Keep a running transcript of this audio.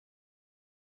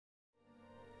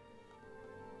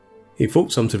Hey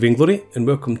folks, I'm Sir Vainglory and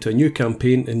welcome to a new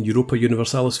campaign in Europa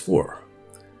Universalis IV.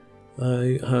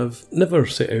 I have never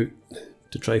set out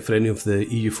to try for any of the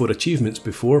EU4 achievements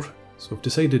before, so I've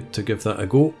decided to give that a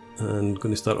go and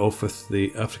going to start off with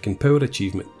the African Power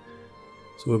achievement.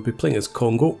 So we'll be playing as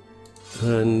Kongo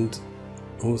and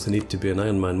also need to be in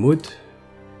Iron Man mode.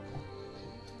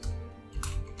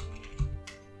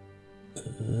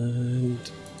 And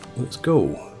let's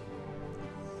go.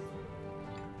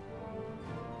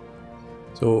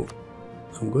 So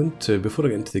I'm going to, before I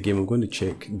get into the game, I'm going to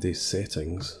check the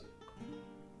settings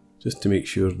just to make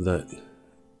sure that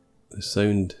the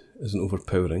sound isn't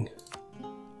overpowering.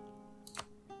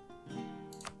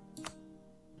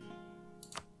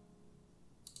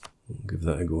 I'll give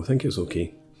that a go. I think it's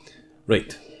okay.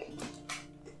 Right.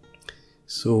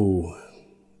 So,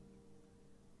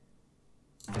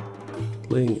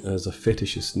 playing as a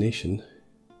fetishist nation,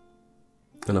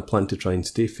 and I plan to try and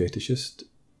stay fetishist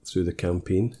through the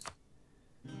campaign,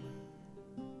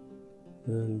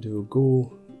 and we'll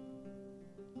go,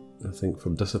 I think,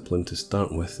 for discipline to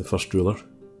start with, the first ruler,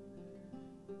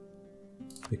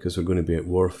 because we're going to be at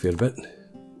war a fair bit.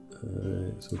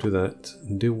 So we'll do that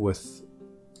and deal with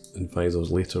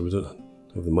advisors later. We don't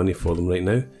have the money for them right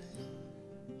now.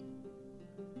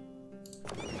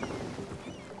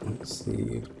 Let's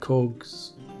see,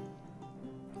 cogs,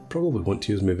 probably want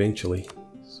to use them eventually,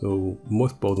 so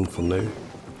mothball them for now.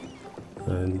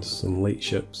 And some light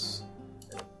ships.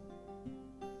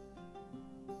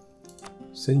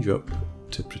 Send you up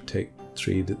to protect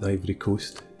trade at the Ivory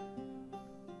Coast.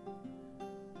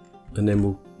 And then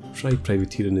we'll try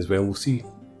privateering as well. We'll see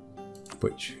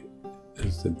which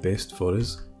is the best for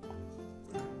us.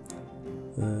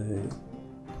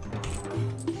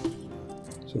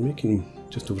 So we're making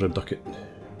just over a ducat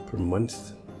per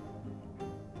month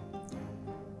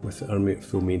with the army at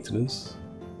full maintenance.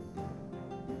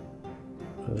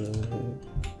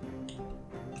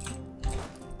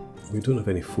 We don't have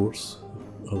any forts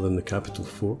other than the capital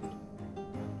fort.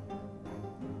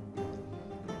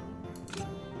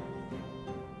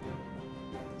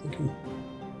 At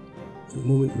the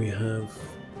moment we have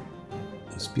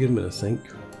a spearman, I think.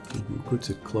 We'll go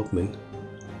to clubmen.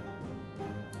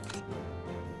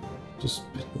 Just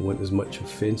want as much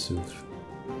offensive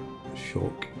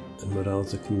shock and morale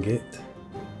as I can get.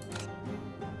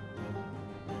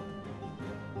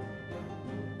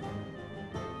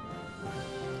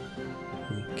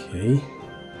 Okay,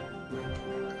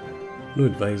 no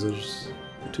advisors,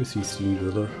 233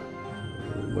 ruler,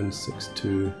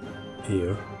 162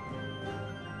 air.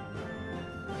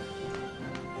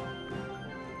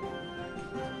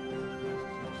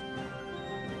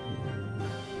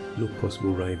 No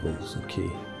possible rivals,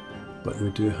 okay, but we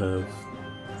do have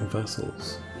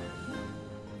vassals.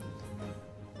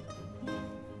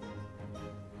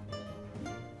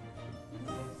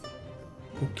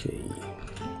 Okay.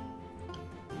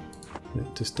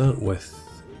 To start with,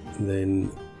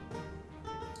 then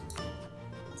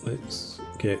let's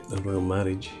get a royal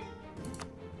marriage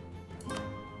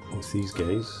with these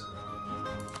guys.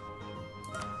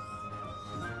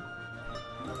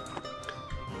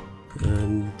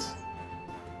 And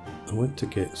I want to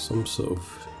get some sort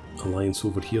of alliance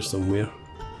over here somewhere.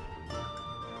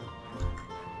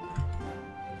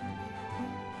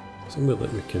 Somewhere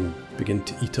that we can begin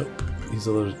to eat up these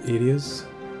other areas.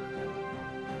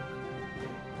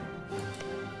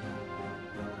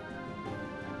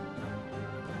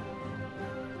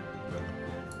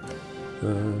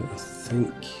 I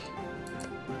think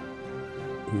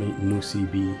might no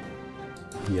CB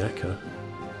Yaka.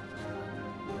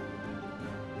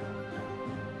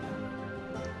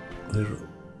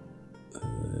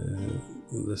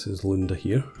 This is Lunda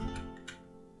here,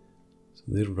 so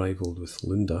they're rivaled with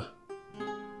Lunda.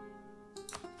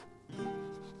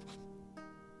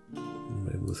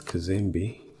 Rivaled with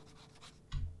Kazembe.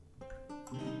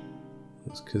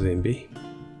 That's Kazembe.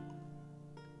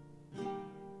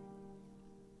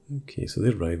 Okay, so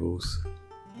they're rivals.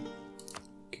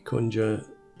 Kikonja,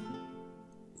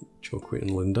 Chokwe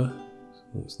and Linda, so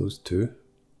that's those two.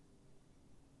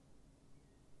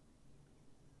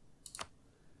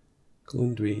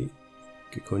 Kalundwe,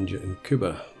 Kikonja and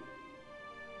Kuba.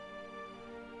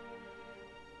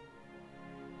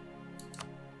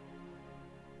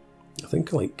 I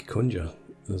think I like Kikonja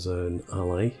as an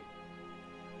ally.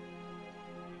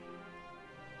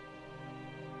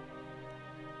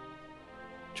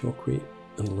 Chokwe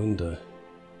and Lunda.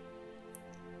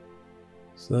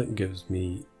 So that gives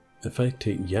me, if I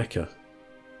take Yaka,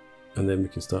 and then we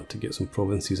can start to get some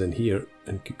provinces in here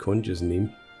in Kikonja's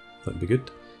name, that'd be good.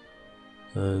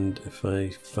 And if I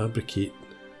fabricate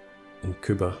in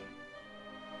Cuba,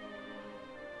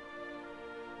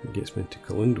 It gets me into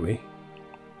Kalundwe.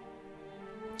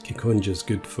 Kikonja is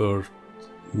good for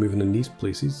moving in these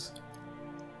places.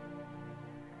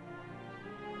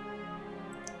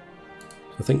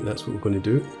 So I think that's what we're going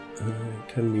to do.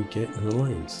 Can we get an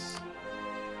alliance?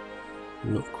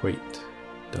 Not quite.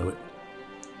 Damn it.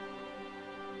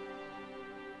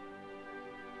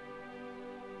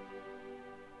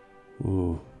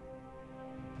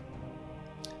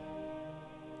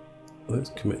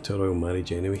 Let's commit to a royal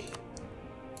marriage anyway.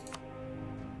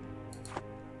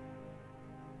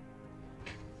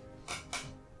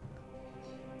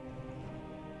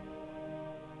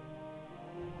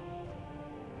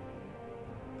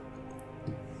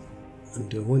 And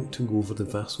do I want to go over the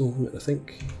vassal limit? I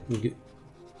think we get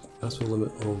vassal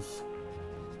limit of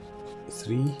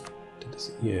 3.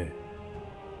 Yeah.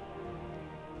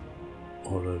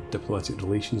 Or a diplomatic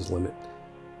relations limit.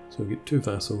 So we get 2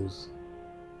 vassals,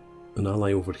 an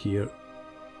ally over here,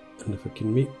 and if I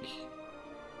can make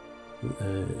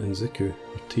Nziku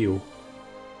or Teo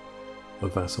a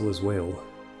vassal as well,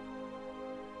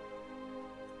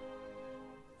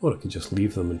 or I could just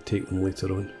leave them and take them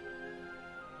later on.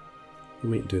 I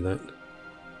might do that.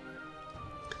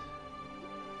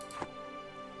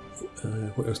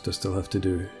 What else do I still have to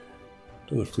do?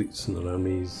 Other fleets and their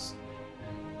armies.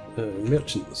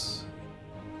 Merchants.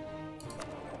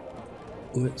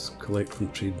 Let's collect from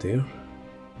trade there.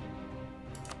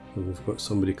 And we've got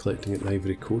somebody collecting at the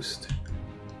Ivory Coast.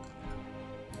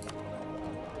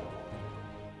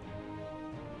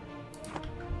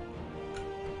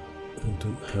 I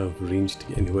don't have range to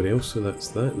get anywhere else, so that's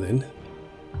that then.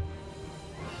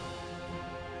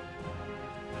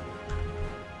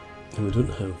 And we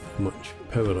don't have much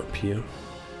power up here,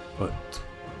 but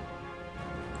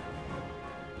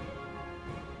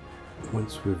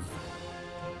once we've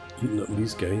eaten up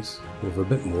these guys, we'll have a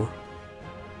bit more.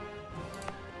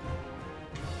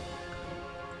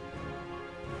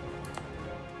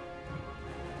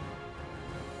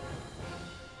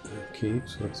 Okay,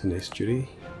 so that's an estuary.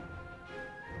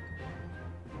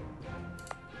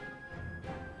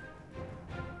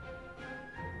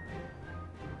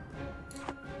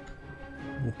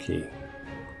 Okay.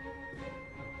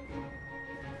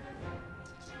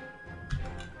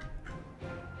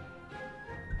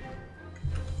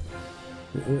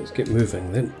 Let's get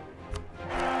moving then.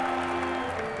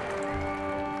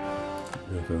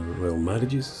 We have our royal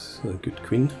marriages, a good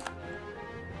queen.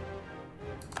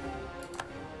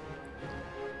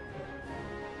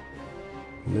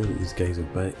 Now that these guys are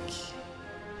back,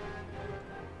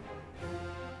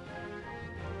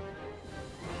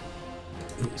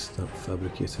 let's start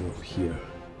fabricating up here.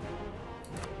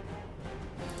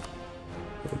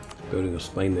 Building our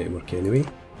spine network anyway.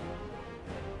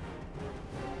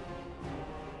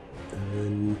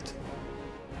 And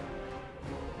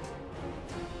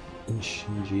in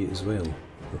Shinji as well,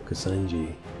 or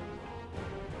Kasanji.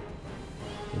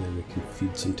 And then we can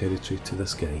feed some territory to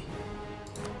this guy.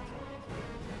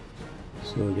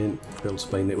 So again, build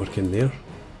spine network in there.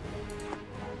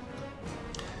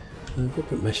 What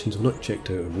about missions? I've not checked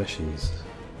out our missions.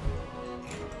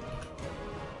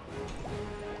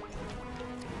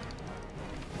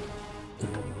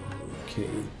 Okay.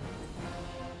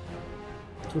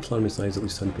 Total army size at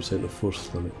least 10% of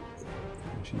force limit.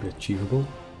 That should be achievable.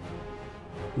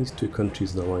 These 2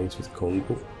 countries in alliance with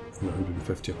Kongo and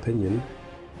 150 opinion.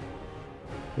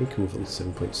 Income of at least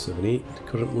 7.78,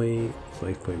 currently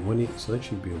 5.18, so that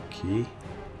should be okay.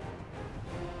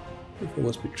 If it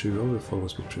must be true, all of it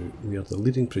must be true. We are the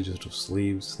leading producer of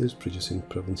slaves, slaves producing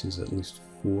provinces at least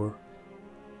 4.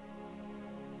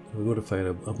 We notify an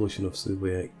abolition of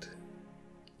Slavery Act.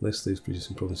 Less slaves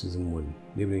producing provinces than 1.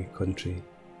 Neighbouring country.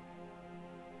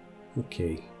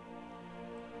 Okay.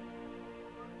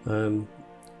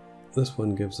 This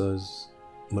one gives us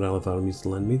morale of armies,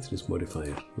 land maintenance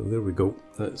modifier. Well, there we go.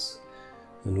 That's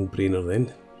a no-brainer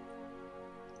then.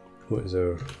 What is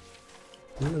our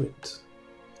limit?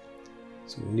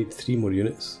 So we need 3 more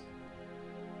units.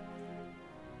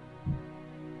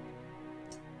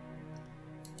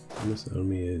 And this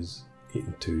army is 8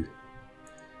 and 2.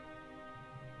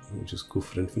 We'll just go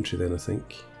for infantry then, I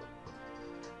think.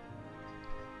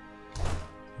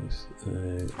 Let's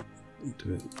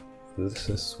do it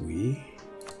this way.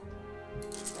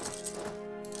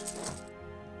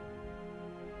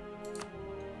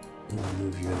 I'll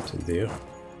move you into there.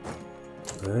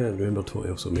 I remembered what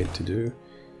else I meant to do.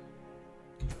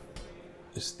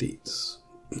 Estates.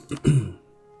 You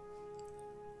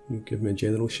give me a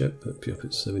generalship, that'd be up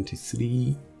at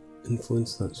 73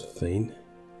 influence, that's fine.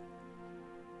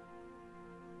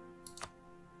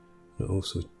 It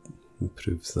also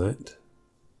improves that.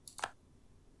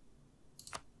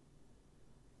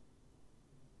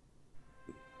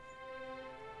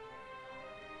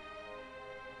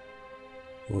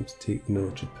 I want to take the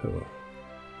military power.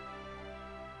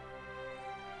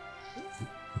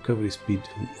 Recovery speed,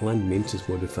 land maintenance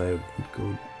modifier would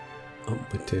go up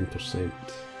by 10%.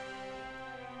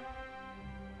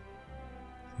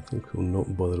 I think we'll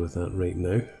not bother with that right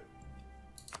now.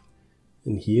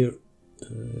 And here,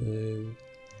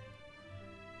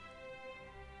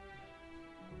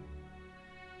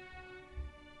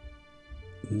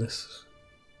 this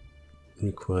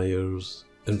requires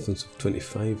influence of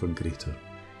 25 or greater.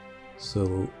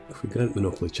 So if we grant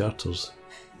monopoly charters,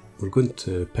 we're going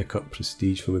to pick up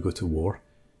prestige when we go to war.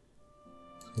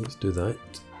 So let's do that.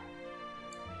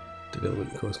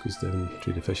 Development cost goes down,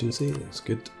 trade efficiency, that's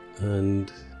good.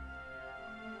 And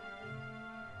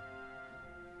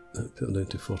that put it down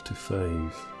to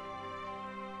 45.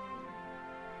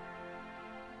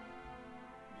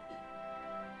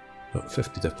 Got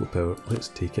 50 diplo power, let's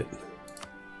take it.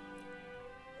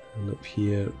 And up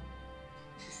here,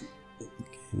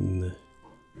 again,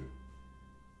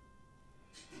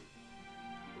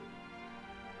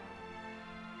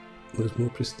 there's more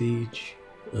prestige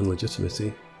and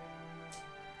legitimacy.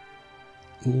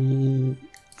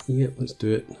 Yep, let's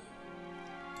do it.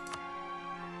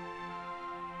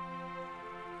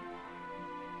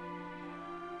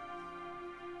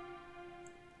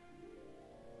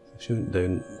 If she went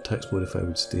down, tax modifier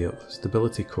would stay up.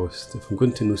 Stability cost, if I'm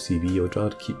going to no CV, I'd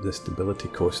rather keep the stability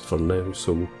cost for now,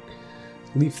 so we'll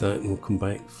leave that and we'll come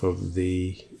back for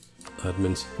the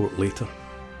admin support later.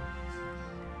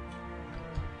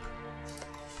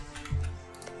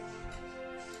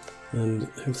 And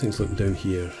how things looking down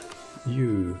here?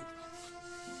 You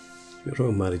got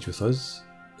royal marriage with us,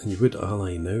 and you would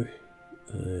ally now.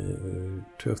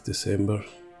 12th December.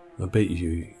 I bet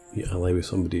you ally with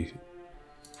somebody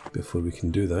before we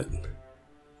can do that.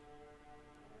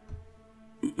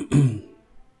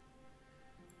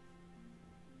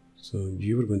 So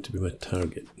you were going to be my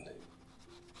target.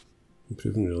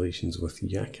 Improving relations with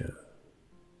Yaka.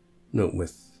 No,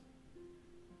 with...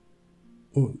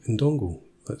 Oh, Ndongo.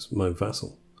 That's my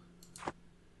vassal.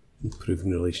 Improving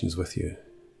relations with you.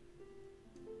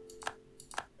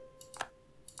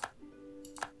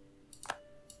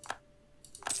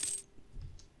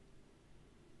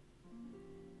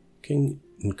 King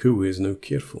Nkuwe is now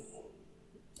careful.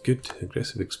 Good,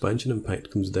 aggressive expansion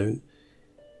impact comes down.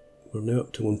 We're now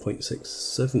up to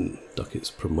 1.67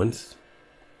 ducats per month.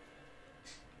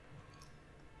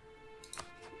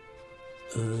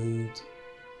 And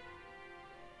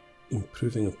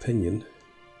improving opinion.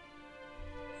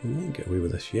 We might get away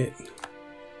with this yet.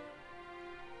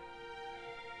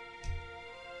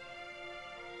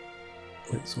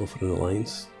 Let's offer an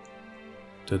alliance.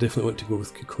 Do I definitely want to go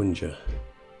with Kikonja?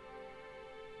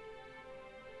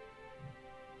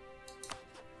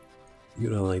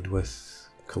 You're allied with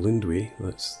Kalundwe,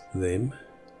 that's them.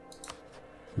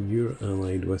 You're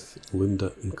allied with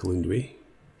Lunda and Kalundwe,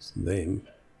 it's them.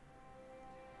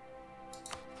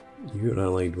 You're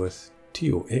allied with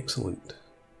Tio, excellent.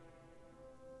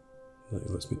 That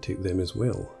lets me take them as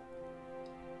well.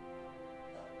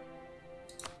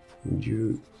 And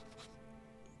you,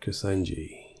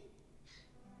 Kasanji.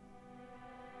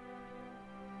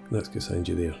 That's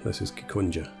Kasanji there, this is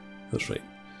Kikonja, that's right.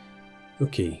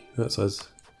 Okay, that's us.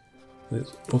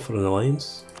 Let's offer an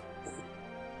alliance.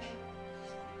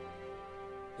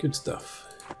 Good stuff.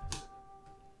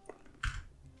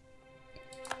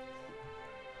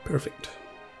 Perfect.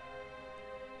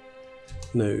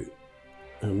 Now,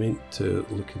 I meant to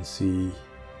look and see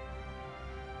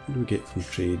what do we get from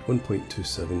trade.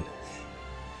 1.27.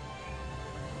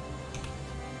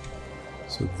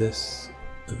 So this...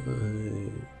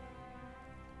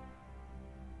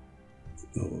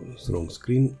 no, it's the wrong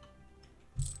screen.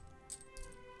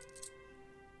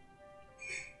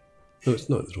 No, it's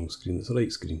not the wrong screen, it's the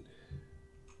right screen.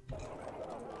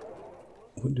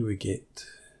 What do we get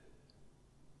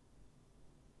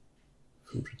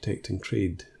from protecting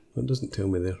trade? That doesn't tell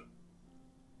me there.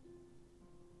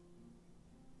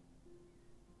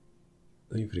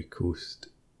 Ivory Coast.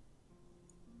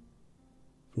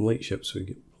 From light ships we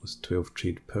get plus 12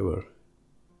 trade power.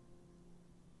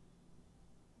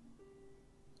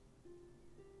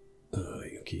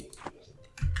 Alright, okay.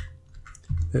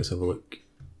 Let's have a look.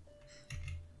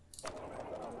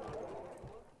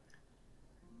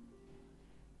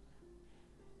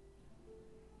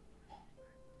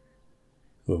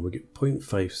 Well, we get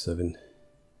 0.57.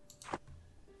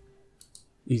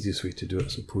 Easiest way to do it, I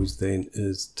suppose, then,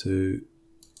 is to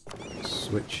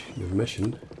switch your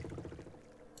mission.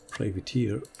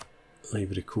 Privateer,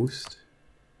 Ivory Coast.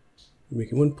 We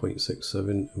make it 1.67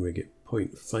 and we get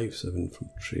 0.57 from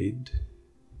trade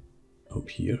up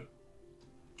here.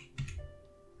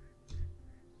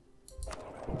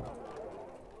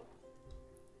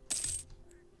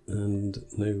 And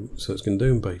now, so it's gone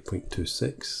down by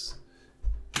 0.26.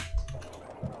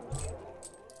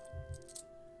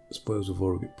 Spoils of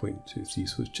war got 0.23,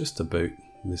 so it's just about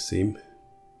the same.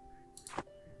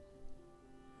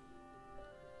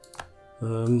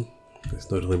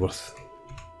 It's not really worth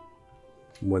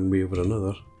one way over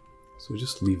another, so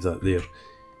just leave that there.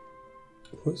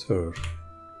 What's our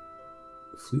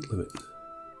fleet limit?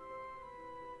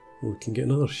 Well, we can get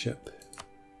another ship.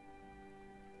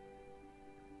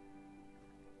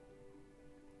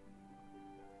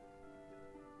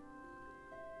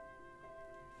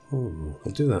 Oh,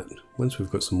 I'll do that once we've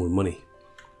got some more money.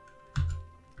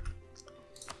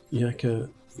 Yaka,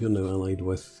 you're now allied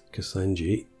with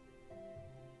Kasanji.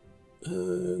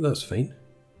 That's fine.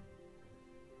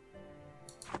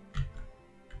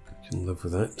 I can live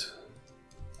with that.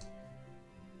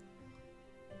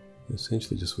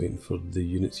 Essentially just waiting for the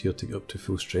units here to get up to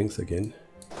full strength again.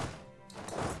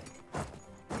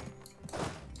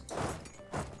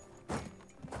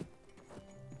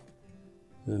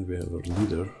 And we have our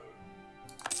leader.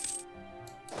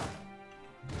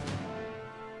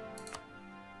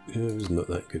 Yeah, it was not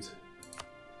that good.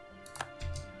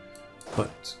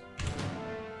 But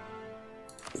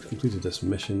we've completed this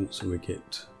mission, so we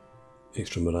get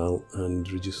extra morale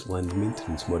and reduced land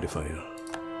maintenance modifier.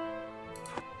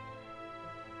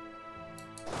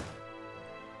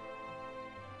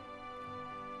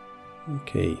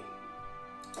 Okay.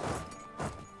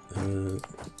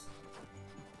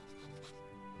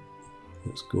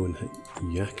 Let's go and hit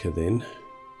Yaka then.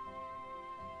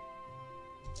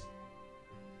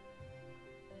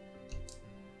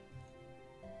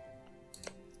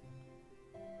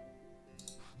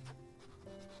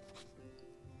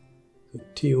 So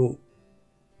Teo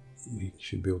we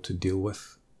should be able to deal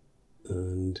with,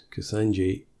 and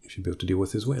Kasanji should be able to deal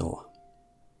with as well.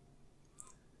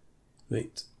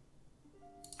 Right.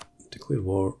 Declare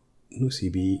war, no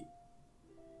CB.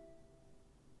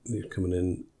 They're coming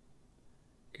in.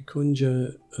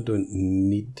 Kikonja, I don't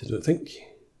think.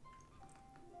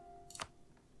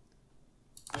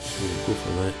 We'll go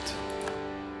for that.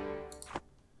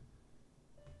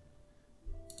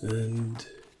 And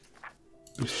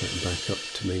boost that back up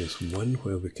to -1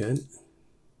 where we can.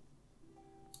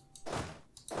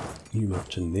 You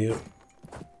march in there.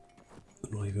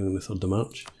 Arriving on the 3rd of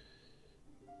March.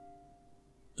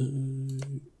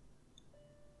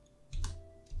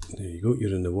 There you go,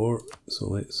 you're in the war, so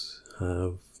let's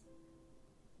have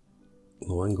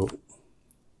Loango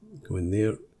go in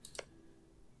there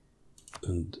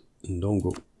and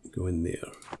Ndongo go in there.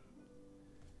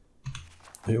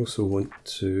 I also want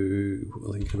to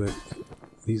think about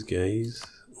these guys.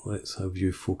 Let's have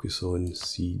you focus on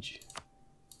siege.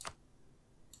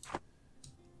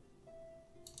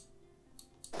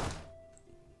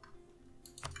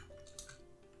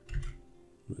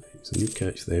 Right, so you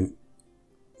catch them.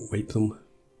 Wipe them.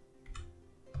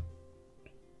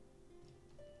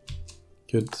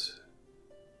 Good.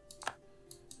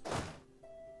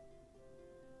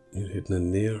 You're heading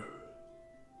in there.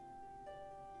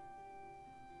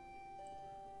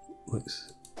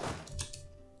 Let's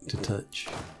detach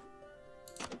a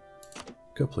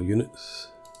couple of units.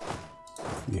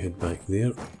 You head back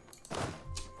there.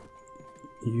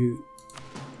 You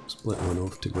split one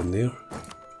off to go in there.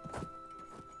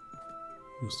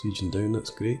 You're sieging down, that's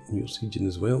great, and you're sieging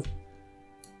as well.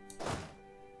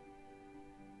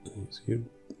 So you're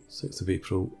 6th of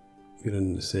April, you're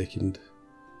in the 2nd,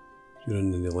 you're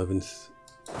in the 11th.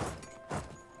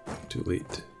 Too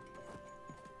late.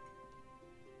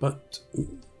 But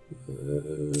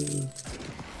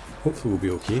hopefully we'll be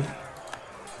okay.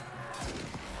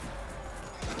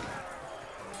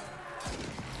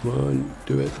 Come on,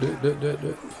 do it, do it, do it, do it, do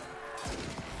it.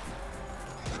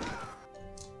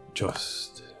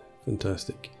 Just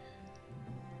fantastic.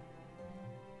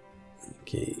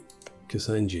 Okay,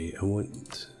 Kasanji, I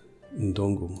want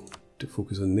Ndongo to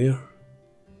focus on there.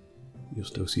 You're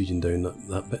still sieging down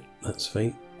that bit, that's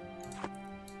fine.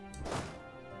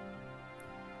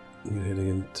 You're heading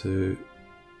into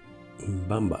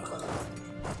Bamba.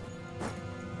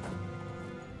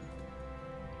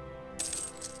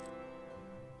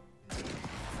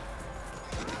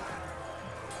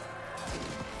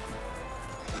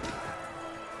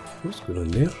 What's going on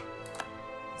there?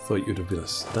 Thought you'd have been a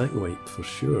stack wipe for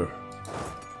sure.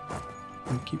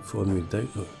 You keep following me down.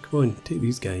 Oh, come on, take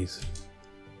these guys.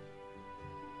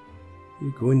 Where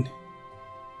are you going?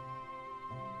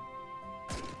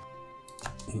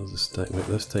 There's a stack wipe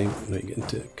this time. Right, get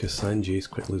into Kasanji as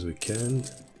quickly as we can.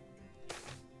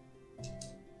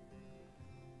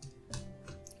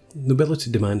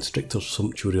 Nobility demands stricter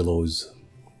sumptuary laws.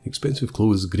 Expensive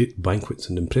clothes, great banquets,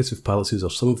 and impressive palaces are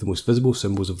some of the most visible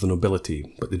symbols of the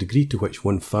nobility, but the degree to which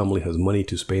one family has money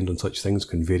to spend on such things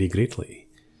can vary greatly.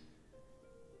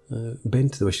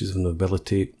 Bend to the wishes of the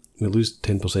nobility. We lose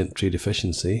 10% trade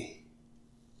efficiency.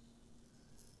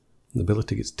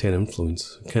 Nobility gets 10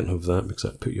 influence. Can't have that because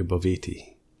that put you above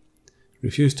 80.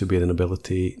 Refuse to obey the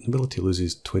nobility. Nobility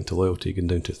loses 20 loyalty, going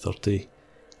down to 30.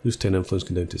 Lose 10 influence,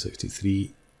 going down to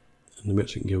 63. And the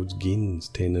merchant guild gains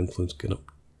 10 influence, going up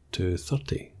to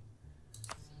 30.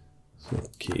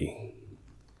 Okay.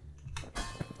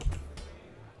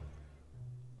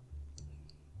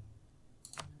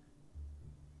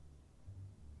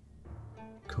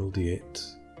 Call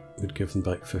Yeti would give them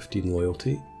back 15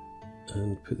 loyalty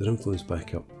and put their influence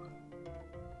back up.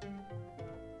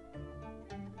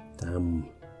 Damn.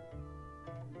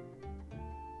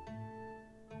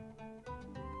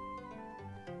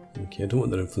 Okay, I don't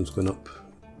want their influence going up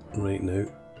right now.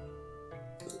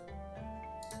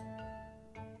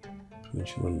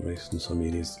 Provincial unrest in some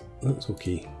areas. That's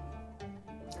okay.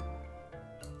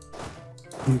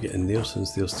 You get in there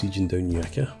since they're sieging down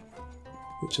Yaka,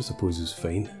 which I suppose is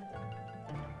fine.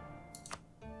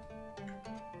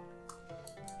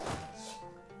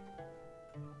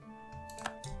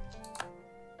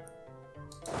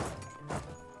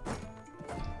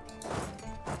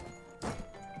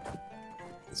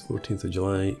 It's 14th of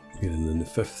July, we're in the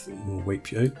 5th, and we'll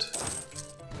wipe you out.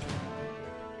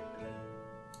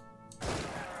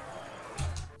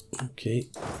 Okay,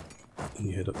 and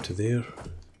you head up to there.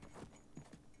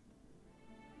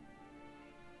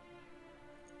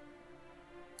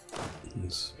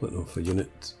 And split off a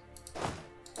unit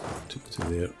to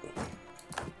there.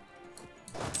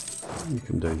 And you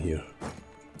come down here.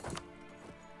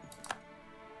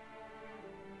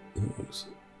 That was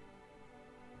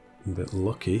a bit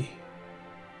lucky.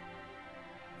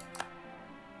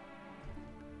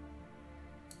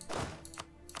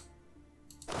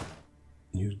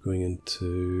 You're going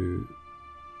into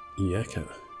Yaka.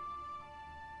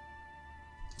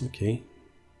 Okay.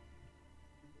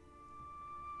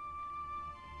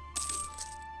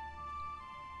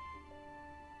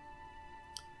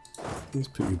 Let's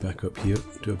put you back up here,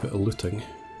 do a bit of looting.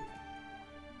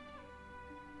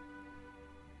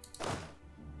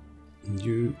 And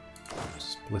you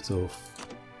split off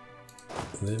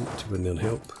them to go in there and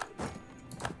help.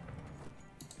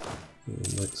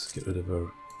 And let's get rid of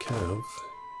our Cav.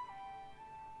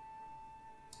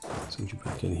 Send you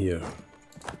back in here.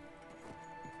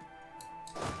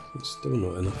 It's still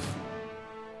not enough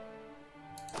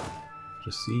for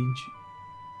a siege.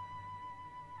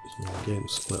 So again,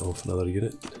 split off another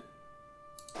unit.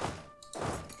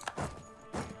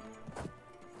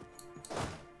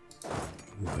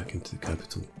 Go back into the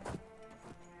capital.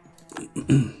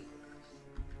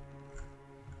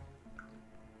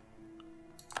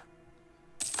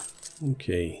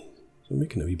 Okay, so I'm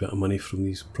making a wee bit of money from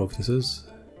these provinces.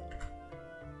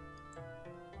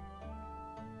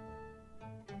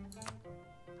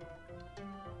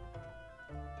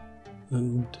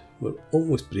 And we're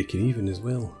almost breaking even as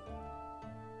well.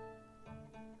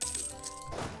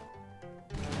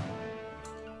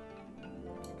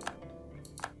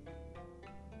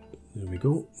 There we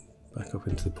go, back up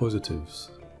into the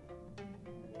positives.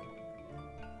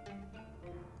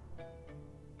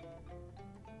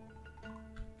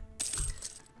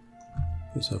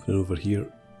 What's happening over here?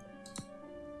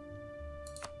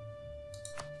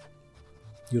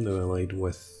 You're now allied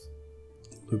with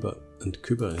Luba and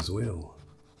Kuba as well.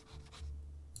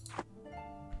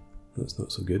 That's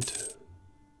not so good.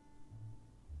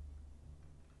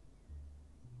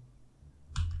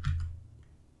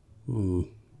 Well,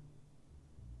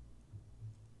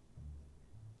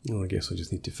 I guess I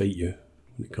just need to fight you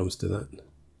when it comes to that.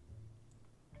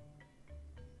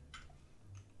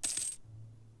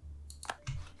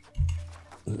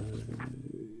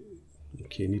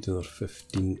 Okay, need another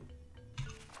 15.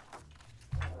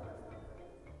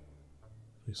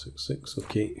 366,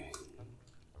 okay.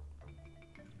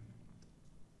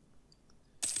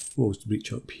 Walls to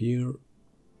breach up here.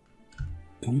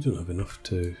 And you don't have enough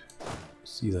to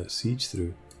see that siege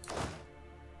through.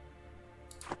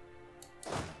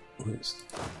 Let's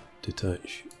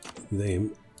detach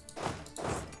them,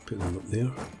 put them up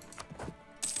there.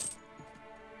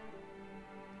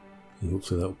 And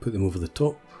hopefully that'll put them over the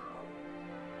top.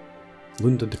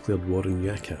 Lunda declared war on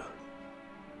Yaka.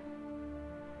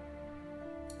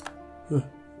 Huh.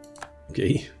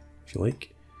 Okay, if you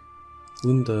like.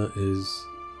 Lunda is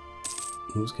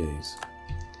those guys.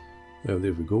 Well,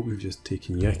 there we go, we've just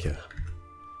taken Yaka.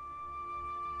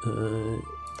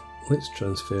 Let's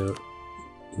transfer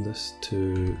this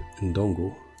to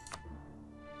Ndongo.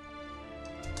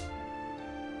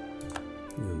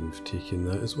 And we've taken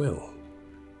that as well.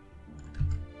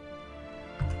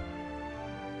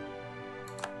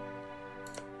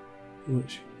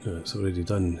 Which, it's already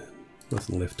done.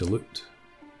 Nothing left to loot.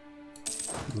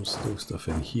 There's still stuff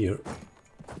in here.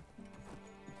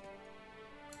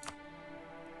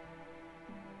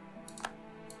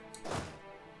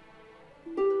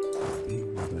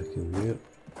 Back in there.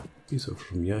 These are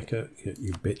from Yaka. Yeah,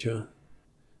 you betcha.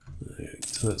 Alright,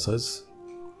 so that's us.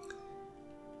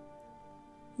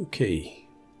 Okay.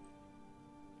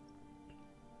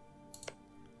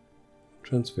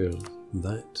 Transfer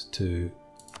that to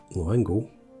Loango.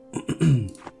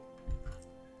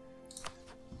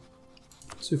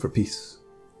 Sue for peace.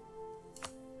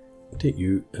 Take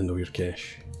you and all your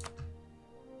cash.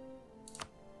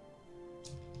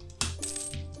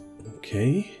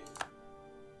 Okay.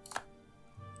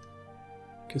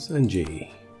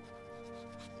 Kasanji.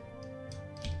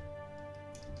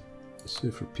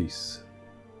 Sue for peace.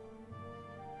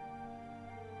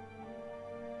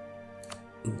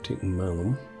 I'm taking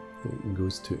Malum. It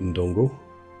goes to Ndongo.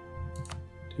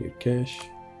 Take your cash.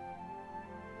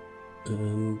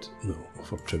 And no,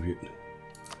 offer tribute.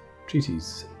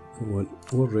 Treaties. I want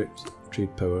war reps,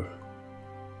 trade power.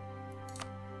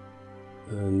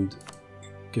 And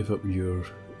give up your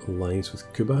alliance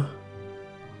with Cuba.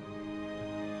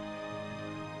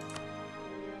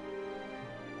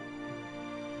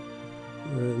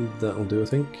 And that'll do, I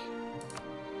think.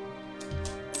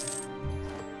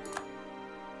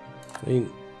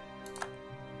 Fine.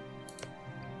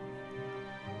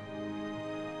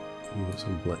 You've got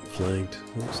some black flagged.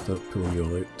 Let's start pulling you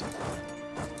all out.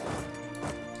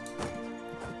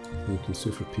 You can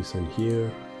sue for peace in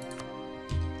here.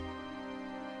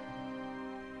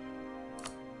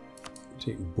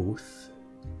 Take both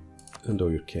and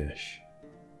all your cash.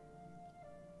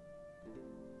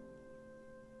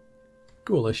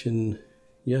 Coalition.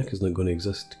 Yak is not going to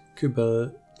exist.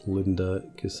 Cuba, Linda,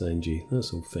 Kasanji.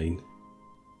 That's all fine.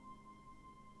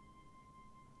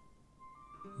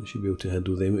 I should be able to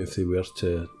handle them if they were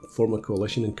to form a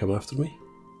coalition and come after me.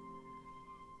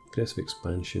 Aggressive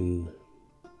expansion.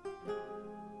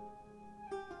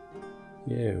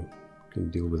 Yeah,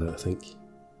 can deal with that, I think.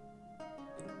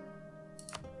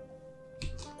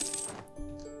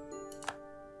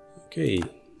 Okay.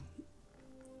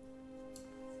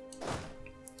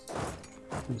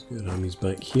 Let's get our armies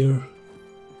back here.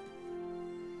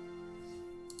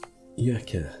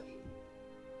 Yaka.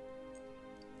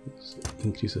 Let's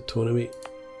increase autonomy.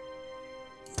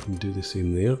 And do the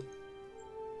same there.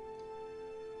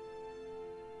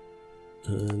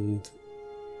 And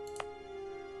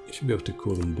you should be able to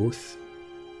call them both.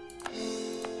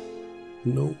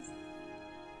 No.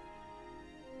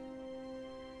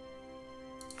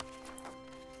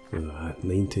 Ah,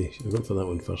 90. Should have gone for that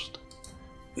one first.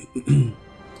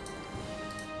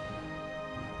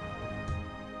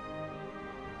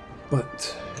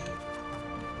 But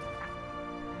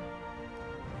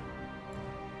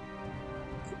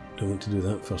I want to do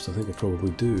that first. I think I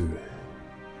probably do.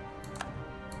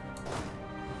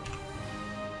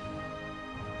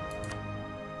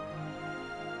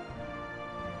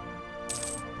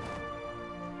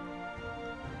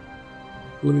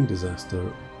 Blooming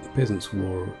disaster. Peasants'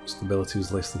 war. Stability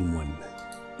is less than 1.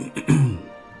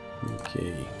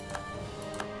 Okay.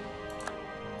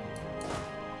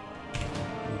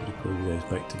 I'm going to pull you guys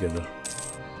back together.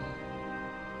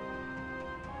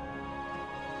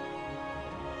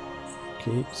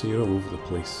 Okay, so you're all over the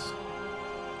place.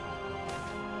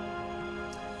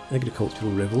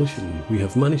 Agricultural revolution. We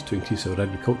have managed to increase our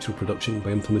agricultural production by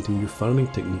implementing new farming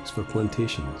techniques for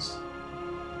plantations.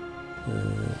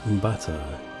 Mbata.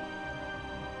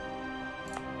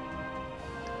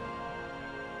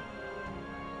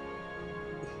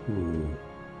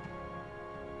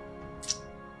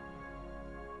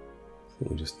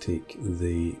 We'll just take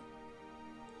the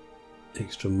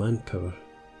extra manpower.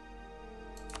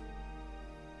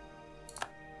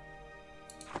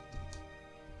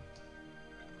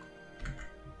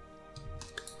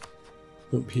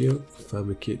 Up here,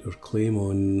 fabricate or claim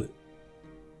on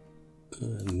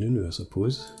Nunu, I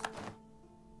suppose.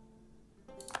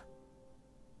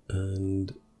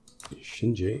 And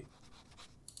Shinji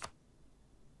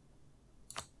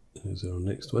is our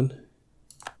next one.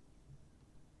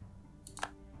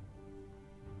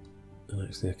 And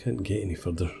actually I can't get any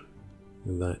further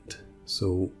than that,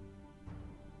 so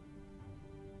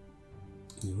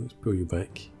yeah, let's pull you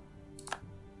back.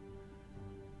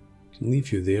 Can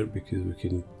leave you there because we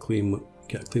can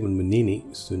get a claim on Manini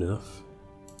soon enough.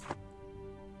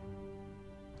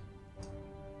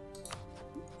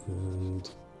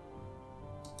 And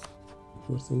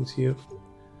more things here.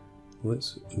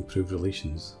 Let's improve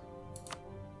relations.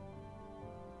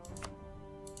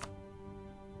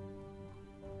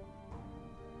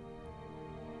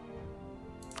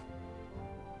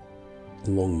 A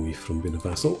long way from being a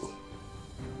vassal.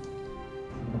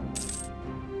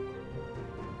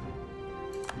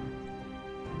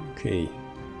 Okay.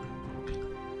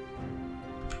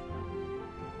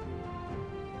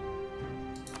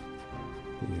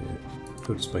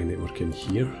 Put spy network in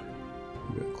here.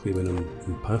 We've got claim in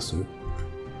and pass out.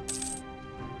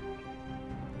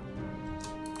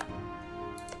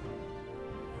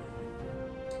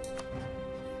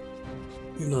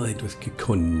 United with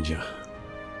Kongo.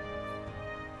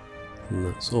 And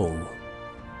that's all.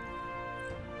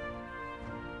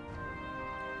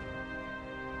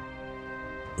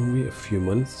 We'll wait a few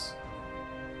months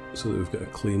so that we've got a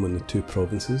claim on the two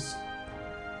provinces.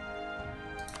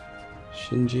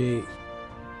 Shinji,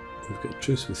 we've got a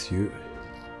truce with you.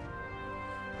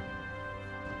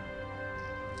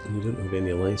 And you don't have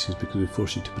any alliances because we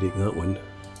forced you to break that one.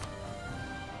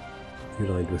 You're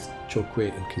allied with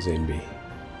Chokwe and Kazembe.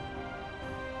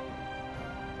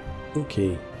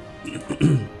 Okay.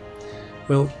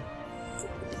 Well,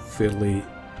 fairly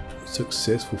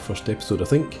successful first episode, I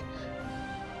think.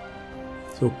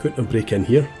 So put a break in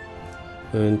here,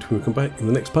 and when we come back in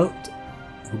the next part,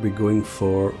 we'll be going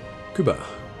for Cuba.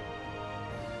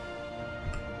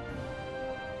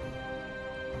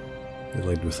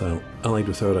 Allied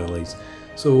with our allies.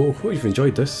 So hope you've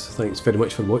enjoyed this. Thanks very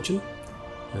much for watching.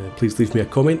 Please leave me a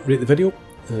comment, rate the video.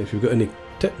 If you've got any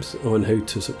tips on how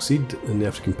to succeed in the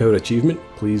African Power Achievement,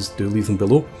 please do leave them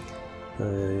below.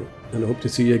 And I hope to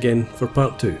see you again for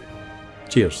part 2.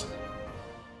 Cheers.